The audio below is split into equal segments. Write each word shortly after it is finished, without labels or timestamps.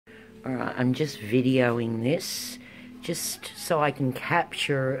Alright, I'm just videoing this just so I can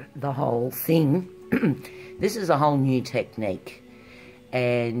capture the whole thing. This is a whole new technique,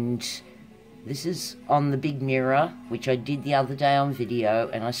 and this is on the big mirror, which I did the other day on video,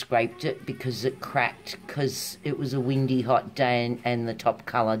 and I scraped it because it cracked because it was a windy hot day and the top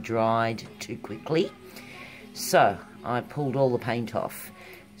colour dried too quickly. So I pulled all the paint off.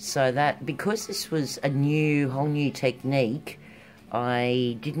 So that, because this was a whole new technique,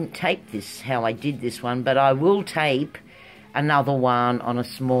 I didn't tape this how I did this one, but I will tape another one on a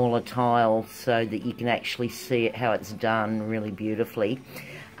smaller tile so that you can actually see it how it's done really beautifully.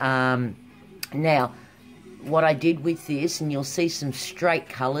 Now, what I did with this, and you'll see some straight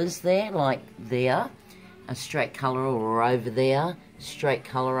colours there, like there, a straight colour, or over there, straight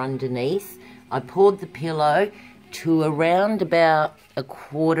colour underneath. I poured the pillow to around about a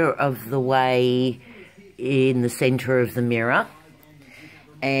quarter of the way in the centre of the mirror.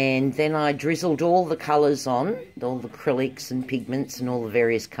 And then I drizzled all the colours on, all the acrylics and pigments and all the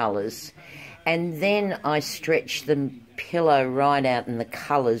various colours. And then I stretched the pillow right out and the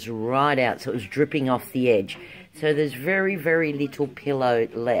colours right out, so it was dripping off the edge. So there's very, very little pillow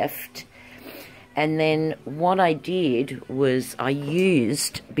left. And then what I did was I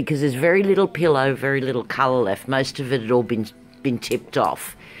used, because there's very little pillow, very little colour left, most of it had all been tipped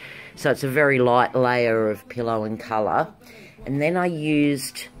off. So it's a very light layer of pillow and colour. And then I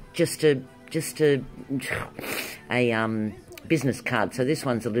used just a business card. So this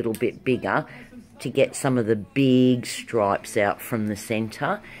one's a little bit bigger to get some of the big stripes out from the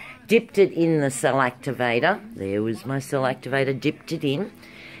centre. Dipped it in the cell activator. There was my cell activator. Dipped it in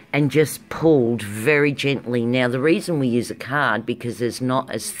and just pulled very gently. Now the reason we use a card, because it's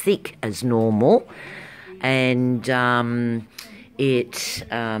not as thick as normal, and it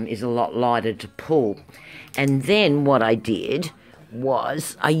is a lot lighter to pull. And then what I did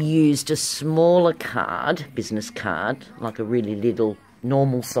was I used a smaller card, business card, like a really little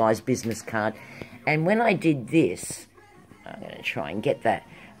normal size business card. And when I did this, I'm going to try and get that.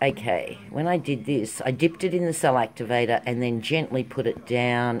 Okay, when I did this, I dipped it in the cell activator and then gently put it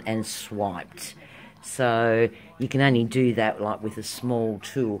down and swiped. So you can only do that like with a small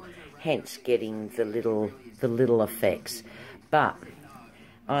tool, hence getting the little effects. But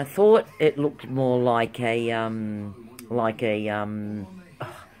I thought it looked more like a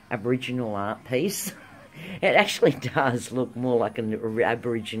Aboriginal art piece. It actually does look more like an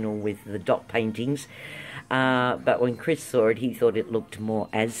Aboriginal with the dot paintings. But when Chris saw it, he thought it looked more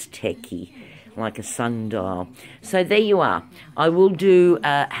Aztec-y, like a sundial. So there you are. I will do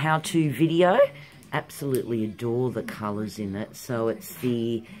a how-to video. Absolutely adore the colours in it. So it's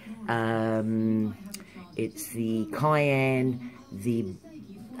the cayenne, the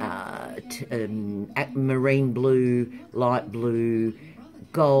marine blue, light blue,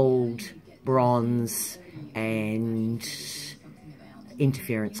 gold, bronze, and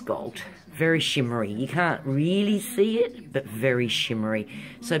interference gold. Very shimmery. You can't really see it, but very shimmery.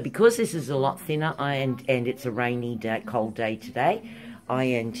 So because this is a lot thinner and it's a rainy day, cold day today,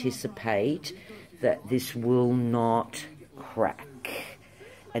 I anticipate that this will not crack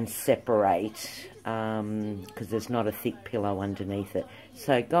and separate because there's not a thick pillow underneath it.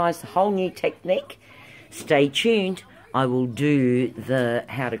 So guys, a whole new technique. Stay tuned. I will do the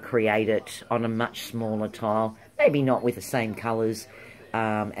how to create it on a much smaller tile, maybe not with the same colours,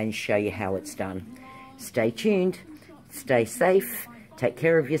 and show you how it's done. Stay tuned. Stay safe. Take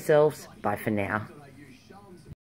care of yourselves. Bye for now.